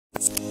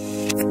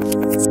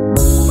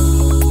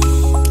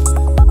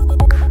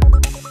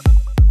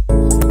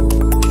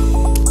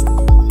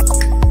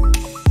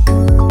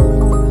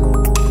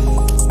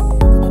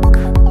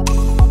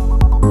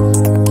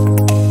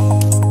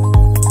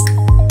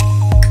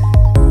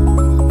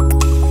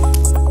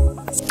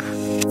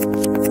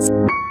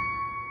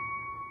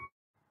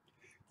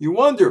You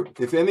wonder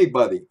if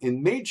anybody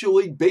in Major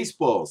League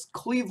Baseball's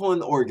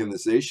Cleveland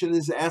organization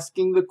is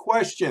asking the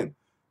question,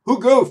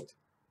 who goofed?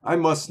 I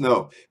must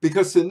know,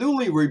 because the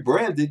newly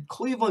rebranded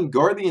Cleveland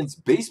Guardians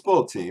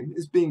baseball team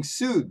is being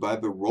sued by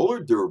the roller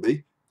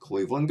derby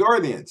Cleveland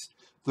Guardians.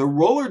 The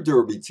roller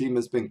derby team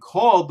has been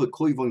called the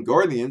Cleveland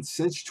Guardians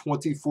since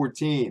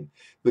 2014.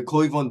 The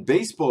Cleveland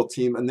baseball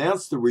team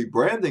announced the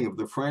rebranding of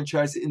the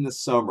franchise in the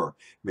summer.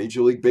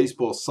 Major League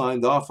Baseball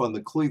signed off on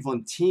the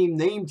Cleveland team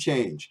name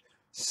change.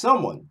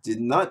 Someone did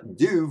not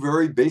do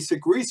very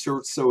basic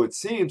research, so it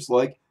seems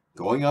like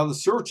going on the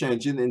search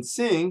engine and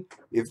seeing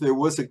if there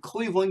was a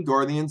Cleveland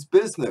Guardians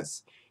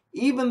business.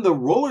 Even the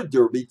roller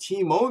derby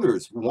team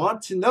owners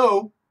want to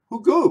know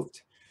who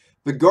goofed.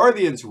 The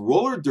Guardians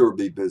roller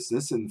derby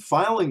business, in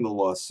filing the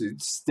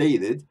lawsuit,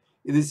 stated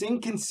it is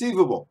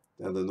inconceivable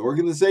that an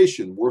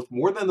organization worth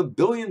more than $1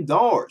 billion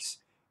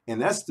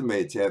and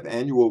estimated to have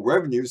annual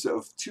revenues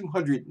of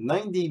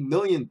 $290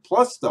 million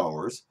plus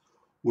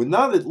would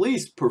not at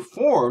least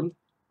perform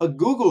a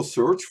Google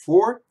search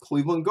for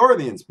Cleveland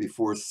Guardians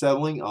before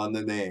settling on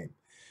the name.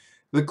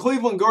 The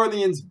Cleveland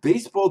Guardians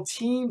baseball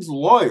team's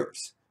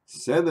lawyers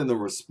said in a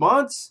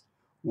response,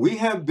 "We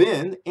have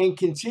been and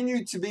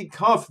continue to be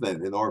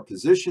confident in our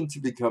position to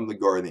become the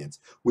Guardians.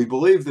 We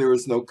believe there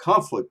is no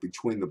conflict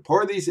between the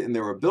parties in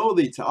their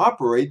ability to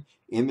operate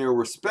in their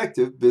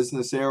respective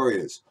business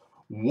areas."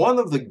 One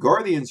of the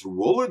Guardians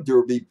roller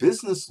derby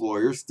business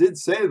lawyers did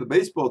say the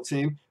baseball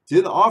team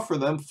did offer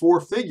them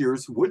four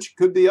figures, which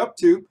could be up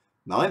to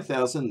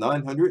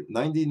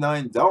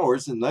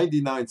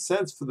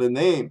 $9,999.99 for the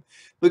name.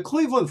 The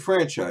Cleveland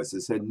franchise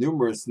has had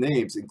numerous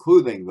names,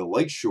 including the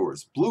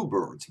Lakeshores,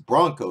 Bluebirds,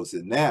 Broncos,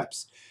 and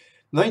Naps.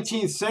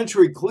 19th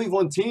century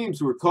Cleveland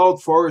teams were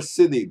called Forest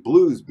City,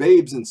 Blues,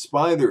 Babes, and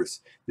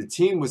Spiders. The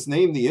team was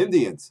named the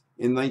Indians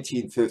in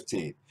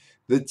 1915.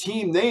 The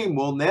team name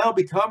will now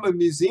become a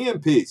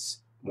museum piece.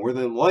 More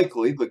than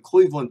likely, the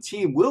Cleveland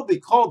team will be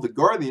called the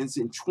Guardians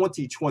in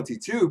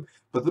 2022,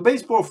 but the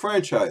baseball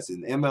franchise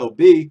in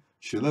MLB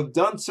should have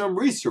done some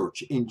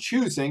research in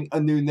choosing a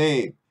new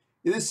name.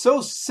 It is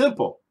so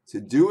simple to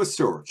do a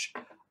search.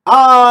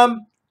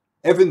 I'm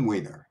Evan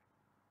Weiner.